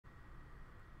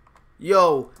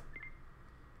Yo,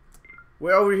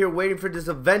 we're over here waiting for this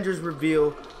Avengers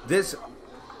reveal. This.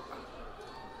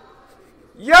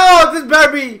 Yo, this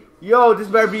better be. Yo, this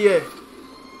better be it.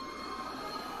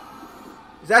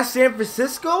 Is that San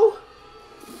Francisco?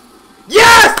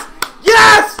 Yes!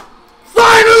 Yes!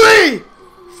 Finally!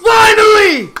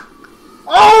 Finally!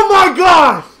 Oh my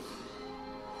gosh!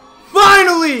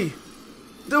 Finally!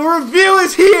 The reveal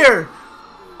is here!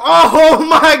 Oh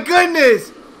my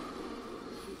goodness!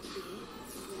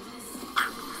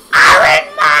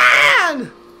 Iron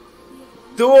Man!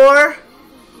 Thor,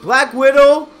 Black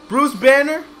Widow, Bruce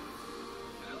Banner.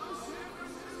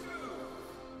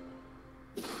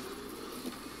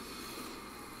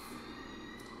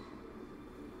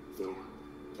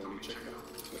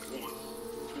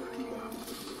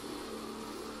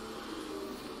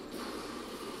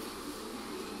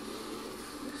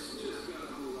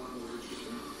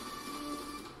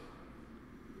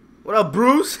 What up,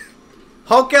 Bruce?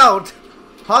 Hulk out!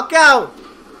 Hulk out!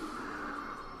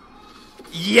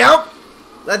 Yep!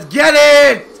 Let's get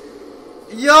it!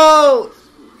 Yo!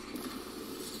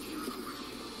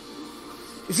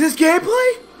 Is this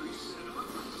gameplay?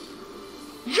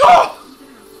 Yo!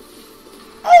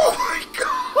 Oh my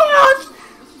gosh!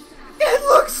 It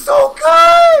looks so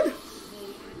good!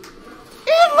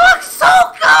 It looks so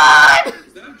good!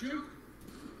 Is that a joke?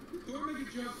 Thor make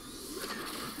a joke.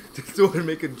 Thor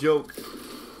make a joke.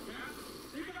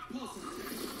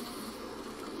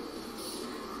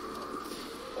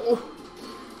 Oh.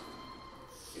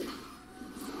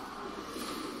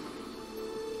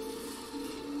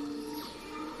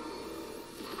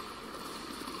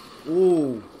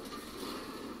 Ooh.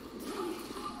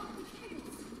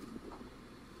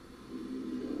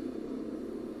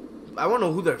 I want to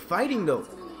know who they're fighting though.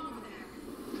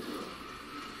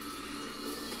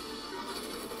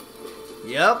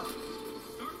 Yep.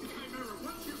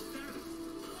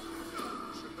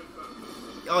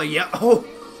 Oh yeah. Oh.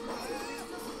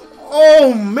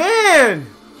 Oh man.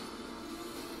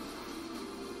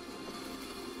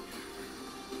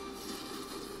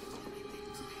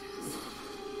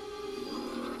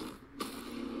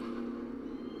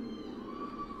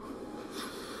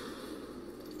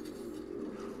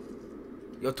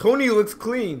 Yo, Tony looks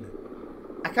clean.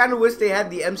 I kind of wish they had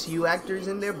the MCU actors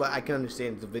in there, but I can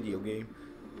understand it's a video game.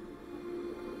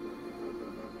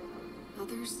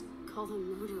 Others call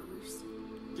them murderers.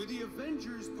 Do the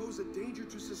Avengers pose a danger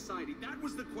to society? That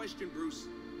was the question, Bruce.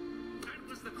 That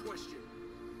was the question.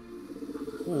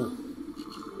 Ooh.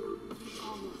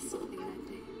 Almost something that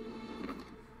day.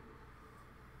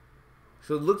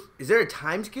 So it looks. Is there a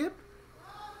time skip?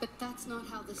 But that's not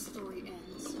how the story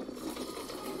ends.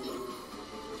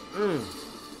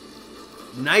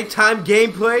 Nighttime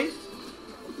gameplay.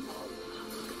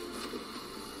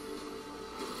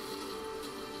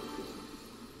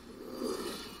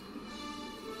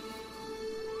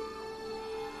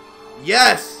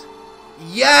 Yes!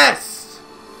 Yes!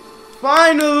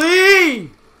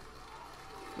 Finally!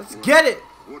 Let's get it!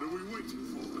 What are we waiting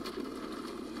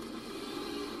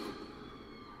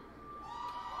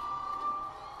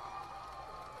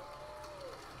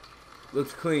for?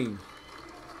 Looks clean.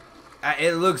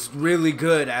 It looks really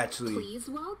good, actually. Please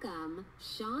welcome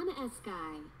Sean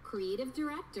Eskai, Creative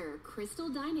Director, Crystal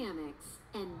Dynamics,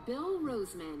 and Bill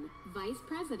Roseman, Vice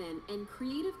President and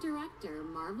Creative Director,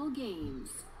 Marvel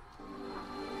Games.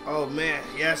 Oh man,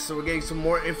 yes, so we're getting some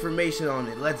more information on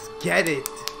it. Let's get it.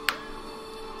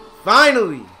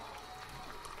 Finally!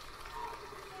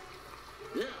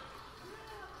 Yeah.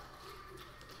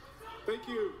 Thank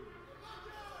you.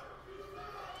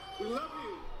 We love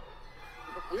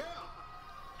you. Yeah.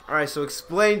 Alright, so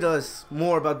explain to us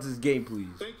more about this game, please.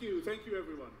 Thank you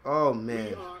everyone. Oh man.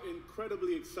 We are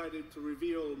incredibly excited to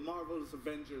reveal Marvel's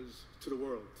Avengers to the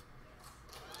world.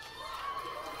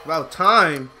 About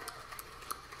time.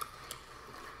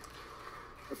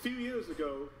 A few years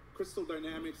ago, Crystal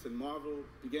Dynamics and Marvel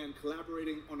began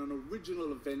collaborating on an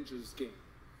original Avengers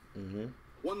game.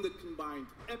 One that combined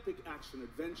epic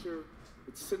action-adventure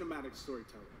with cinematic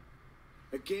storytelling.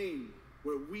 A game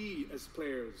where we as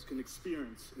players can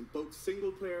experience in both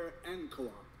single-player and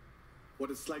co-op what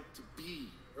it's like to be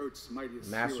Earth's mightiest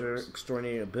Master heroes.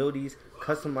 extraordinary abilities,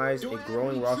 customize a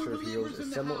growing roster of heroes,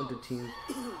 assemble into teams.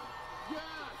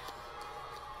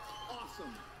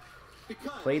 Awesome.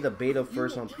 Because Play the beta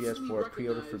first on you will PS4,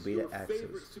 pre-order for beta recognize access. your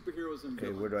favorite superheroes and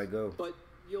Okay, where do I go? But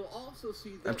you'll also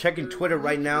see that I'm checking they're Twitter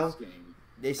right unique to now. this game.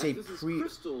 They say And this is pre,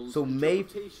 Crystal's so May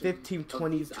interpretation 15, of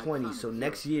these 2020. So iconic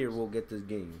next year we'll get this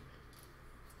game.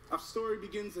 Our story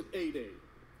begins at A-Day,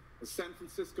 as San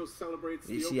Francisco celebrates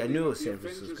You the see, I opening knew it of was the San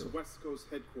Avengers Francisco. West Coast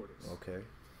headquarters. Okay.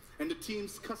 and the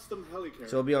team's custom helicarrier.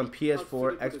 So it'll be on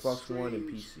PS4, outfitted with a Xbox One, and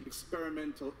strange PC.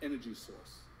 Experimental energy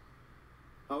source.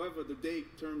 However, the day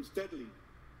turns deadly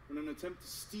when an attempt to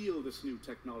steal this new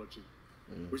technology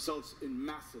results in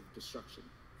massive destruction.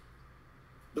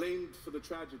 Blamed for the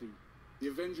tragedy, the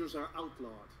Avengers are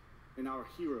outlawed and our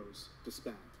heroes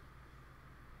disband.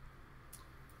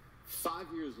 5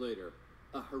 years later,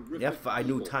 a horrific Yeah, I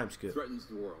knew evil time skip. threatens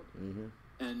the world.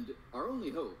 And our only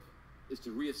hope is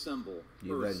to reassemble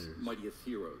The Earth's Avengers. mightiest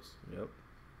heroes. Yep.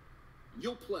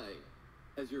 You'll play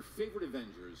as your favorite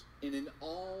Avengers in an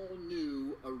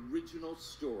all-new original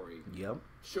story Yep.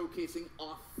 showcasing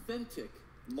authentic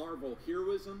Marvel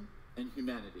heroism and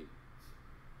humanity.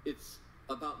 It's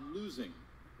about losing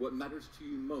what matters to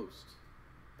you most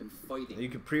and fighting. You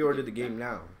can pre-order the game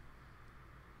now.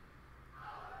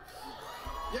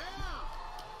 Yeah!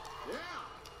 Yeah!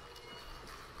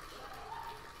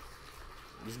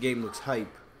 This game looks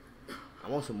hype. I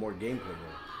want some more gameplay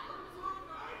though.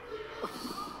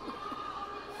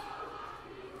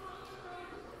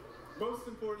 Most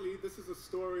importantly, this is a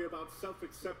story about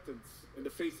self-acceptance in the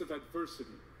face of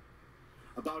adversity,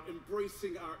 about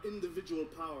embracing our individual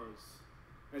powers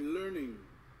and learning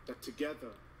that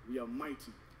together we are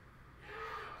mighty.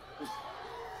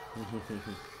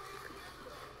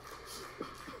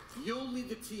 You'll lead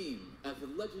the team as the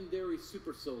legendary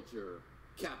super soldier,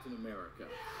 Captain America.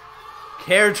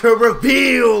 Character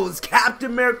reveals!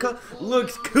 Captain America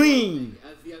looks clean!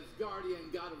 As the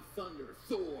Asgardian god of thunder,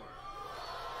 Thor.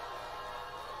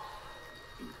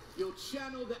 You'll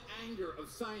channel the anger of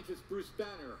scientist Bruce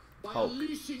Banner by Hulk.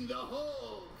 unleashing the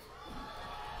Hulk.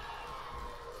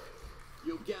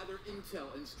 You'll gather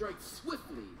intel and strike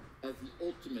swiftly as the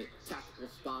ultimate tactical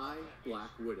spy, Black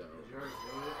Widow.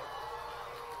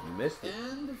 You missed it.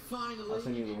 And I'll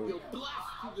send you the finally, link. you'll blast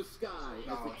through the sky as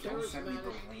the don't send me the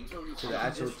charismatic link. Tony To the Stark.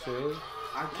 actual trailer?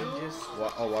 I can just.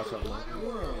 Oh, watch out.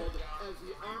 World as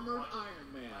the armored Iron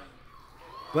Man.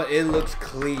 But it looks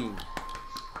clean.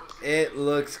 It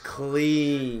looks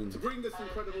clean. To bring this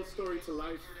incredible story to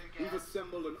life, we've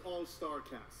assembled an all-star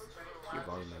cast.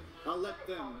 I'll let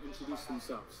them introduce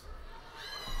themselves.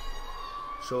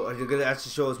 So are you gonna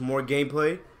actually show us more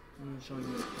gameplay? Why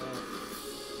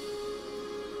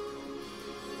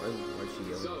she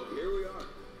yelling? So, here we are.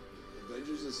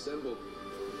 Avengers assembled.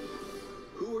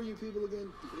 Who are you people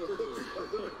again?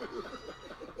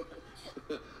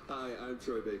 Hi, I'm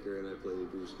Troy Baker, and I play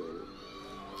Bruce Banner.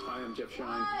 Hi, I'm Jeff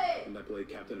Shine, and I play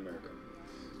Captain America.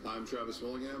 I'm Travis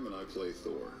Willingham, and I play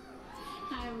Thor.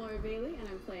 Hi, I'm Laura Bailey, and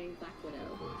I'm playing Black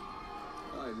Widow.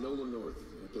 Hi, I'm Nolan North.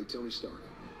 I play Tony Stark.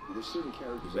 There's certain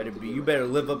characters You better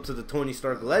live up to the Tony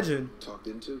Stark legend. talked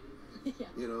into. Yeah.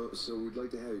 You know, so we'd like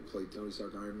to have you play Tony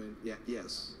Stark Iron Man. Yeah,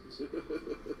 yes.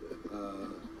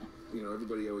 You know,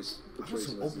 everybody always I want portrays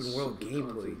some him as open this world super gameplay.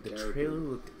 confident The character. trailer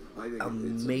looked I think it's a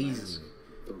amazing. mask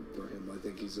for him. I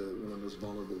think he's one of the most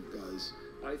vulnerable guys.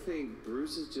 I think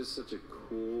Bruce is just such a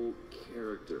cool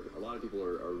character. A lot of people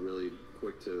are really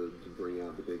quick to bring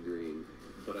out the big green,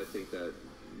 but I think that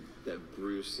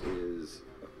Bruce is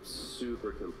a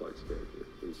super complex character.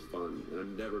 He's fun, and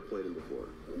I've never played him before.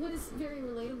 What is very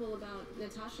relatable about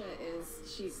Natasha is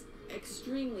she's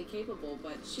extremely capable,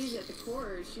 but she's at the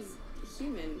core, she's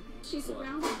human. She's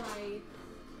surrounded by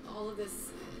all of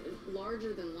this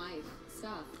larger than life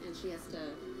stuff, and she has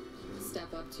to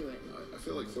step up to it. I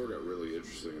feel like Thor got really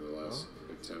interesting in the last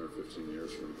 10 or 15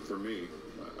 years. For me,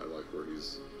 I like where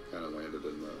he's kind of landed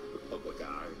in the public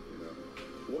eye, you know.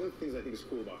 One of the things I think is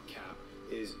cool about Cap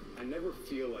is I never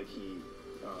feel like he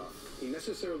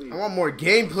necessarily... I want more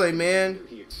gameplay, man.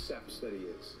 He accepts that he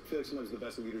is. I feel like sometimes the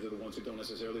best leaders are the ones who don't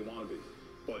necessarily want to be,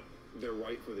 but they're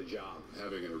right for the job.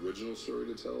 Having an original story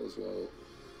to tell as well,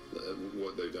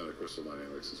 what they've done at Crystal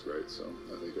Dynamics is great, so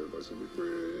I think everybody's going to be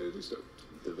pretty stoked.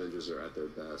 The Avengers are at their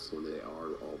best when they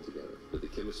are all together. But the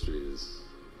chemistry is...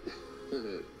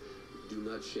 do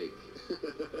not shake.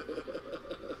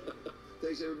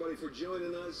 Thanks everybody for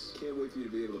joining us. Can't wait for you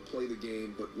to be able to play the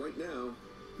game, but right now,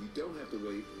 you don't have to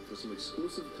wait for some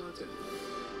exclusive content.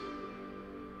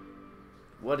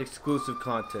 What exclusive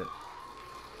content?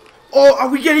 Oh, are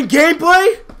we getting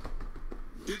gameplay?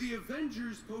 Do the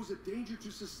Avengers pose a danger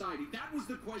to society? That was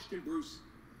the question, Bruce.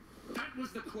 That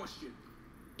was the question.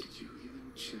 Did you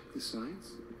even check the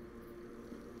science?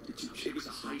 Did you check It was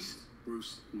a heist,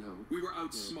 Bruce. No. We were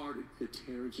outsmarted. The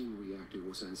Terrigen reactor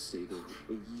was unstable.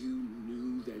 And you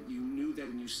knew that,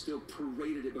 and you still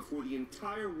paraded it before the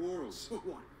entire world. So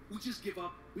what? We just give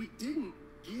up? We didn't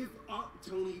give up,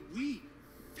 Tony. We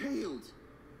failed.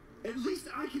 At least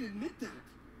I can admit that.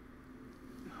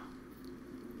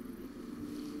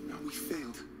 No, we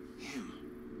failed him.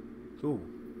 Who?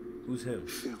 Who's him?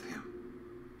 Failed him.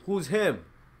 Who's him?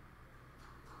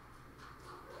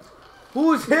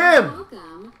 Who's him?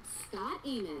 Welcome, Scott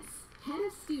Amos, Head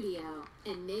of Studio,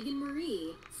 and Megan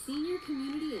Marie, Senior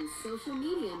Community and Social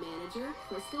Media Manager,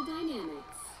 Crystal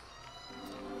Dynamics.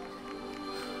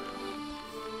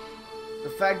 The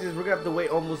fact is, we're gonna have to wait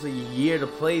almost a year to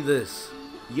play this.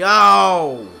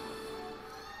 Yo!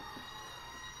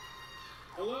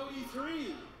 Hello,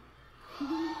 E3!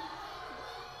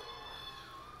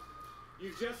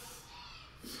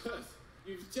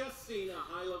 You've just seen a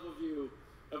high-level view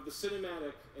of the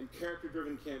cinematic and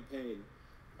character-driven campaign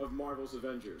of Marvel's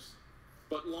Avengers.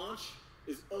 But launch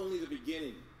is only the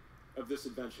beginning of this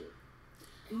adventure.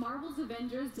 Marvel's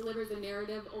Avengers delivers a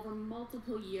narrative over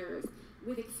multiple years,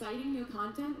 with exciting new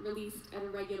content released at a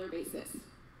regular basis.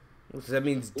 So that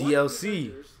means Like DLC. the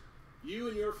Avengers, you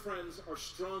and your friends are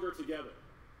stronger together.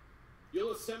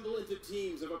 You'll assemble into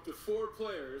teams of up to 4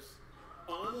 players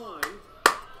online.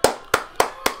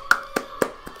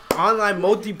 Online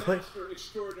multiplayer. Master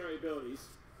extraordinary abilities,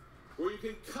 where you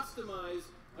can customize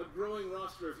a growing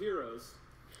roster of heroes.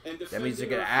 And That means they're defend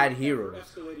gonna the add Earth heroes.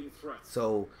 from escalating threats.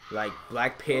 So, like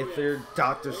Black Panther,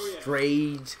 Doctor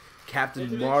Strange, Captain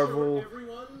And to make Marvel, sure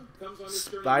everyone comes on this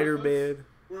journey with Spider-Man. us,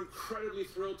 we're incredibly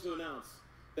thrilled to announce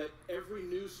that every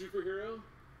new superhero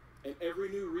and every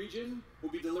new region will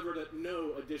be delivered at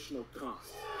no additional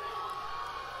cost.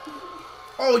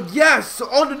 Oh yes! So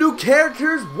all the new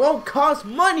characters won't cost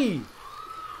money!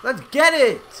 Let's get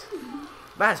it!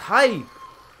 That's hype!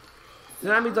 So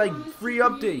that means like free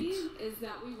updates. Is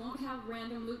that we won't have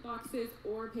random loot boxes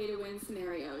or pay-to-win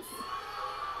scenarios.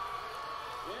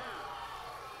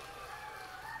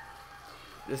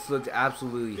 This looks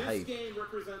absolutely This hype. game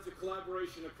represents a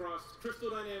collaboration across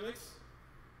Crystal Dynamics,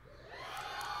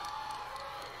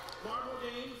 Marvel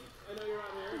Games, I know you're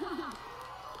out here,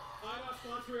 IDOS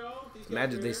Montreal, these guys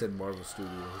Imagine are they here, said Marvel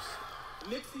Studios.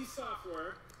 Nixie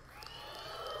Software,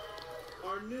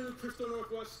 our new Crystal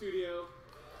Northwest studio,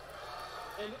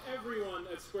 and everyone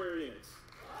at Square Enix.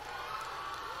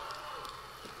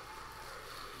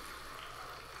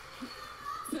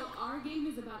 So our game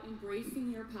is about embracing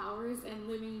your powers and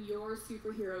living your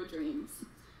superhero dreams.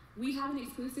 We have an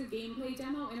exclusive gameplay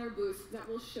demo in our booth that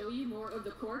will show you more of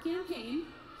the core campaign,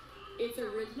 its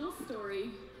original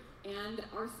story, and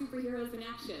our superheroes in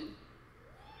action.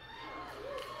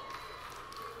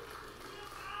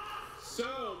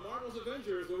 So, Marvel's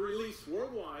Avengers will release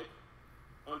worldwide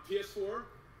on PS4,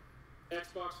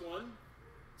 Xbox One,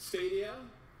 Stadia,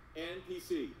 and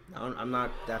PC. I'm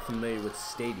not that familiar with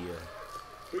Stadia.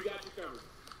 We got you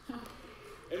covered.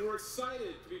 And we're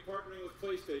excited to be partnering with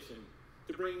PlayStation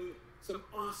to bring some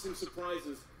awesome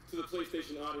surprises to the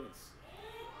PlayStation audience,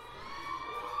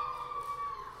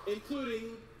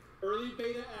 including early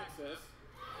beta access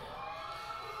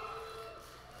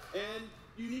and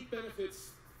unique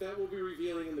benefits that we'll be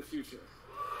revealing in the future.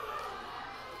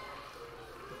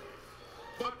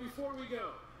 But before we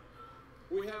go,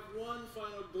 we have one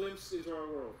final glimpse into our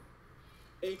world,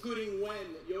 including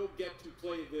when you'll get to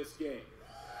play this game.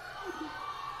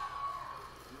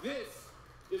 This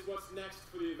is what's next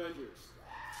for the Avengers.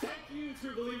 Thank you,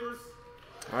 true believers.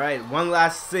 Alright, one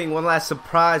last thing, one last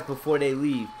surprise before they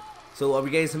leave. So are we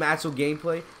getting some actual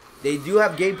gameplay? They do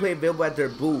have gameplay available at their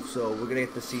booth, so we're gonna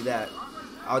get to see that.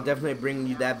 I'll definitely bring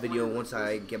you that video once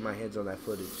I get my hands on that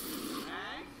footage.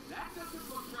 Hey, that doesn't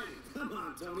look right. Come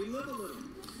on, Tony, live a little.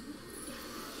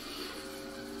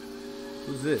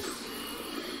 Who's this?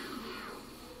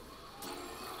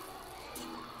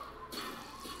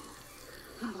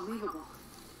 Unbelievable.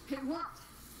 It worked.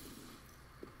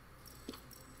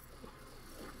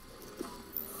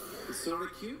 It's sort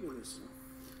of cute when it's.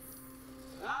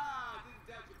 Ah, I didn't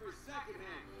doubt you for a second,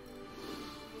 Hank.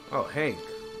 Oh, Hank.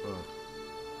 Oh.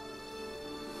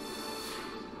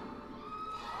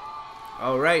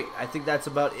 Alright, I think that's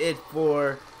about it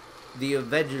for the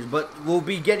Avengers. But we'll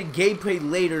be getting gameplay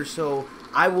later, so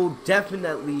I will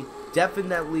definitely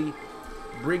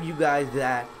bring you guys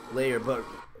that later. But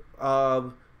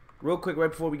real quick,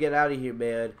 right before we get out of here,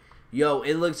 man. Yo,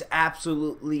 it looks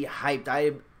absolutely hyped. I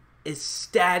am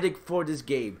ecstatic for this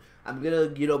game. I'm gonna,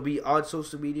 be on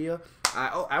social media.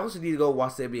 I also need to go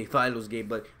watch the NBA Finals game,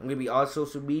 but I'm gonna be on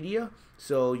social media.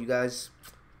 So you guys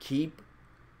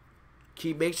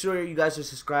make sure you guys are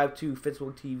subscribed to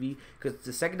Fitzmonk TV, because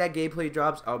the second that gameplay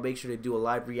drops, I'll make sure to do a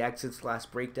live reaction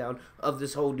 / breakdown of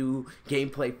this whole new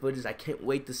gameplay footage. I can't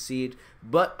wait to see it.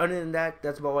 But other than that,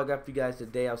 that's about what I got for you guys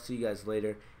today. I'll see you guys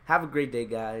later. Have a great day,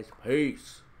 guys.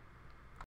 Peace.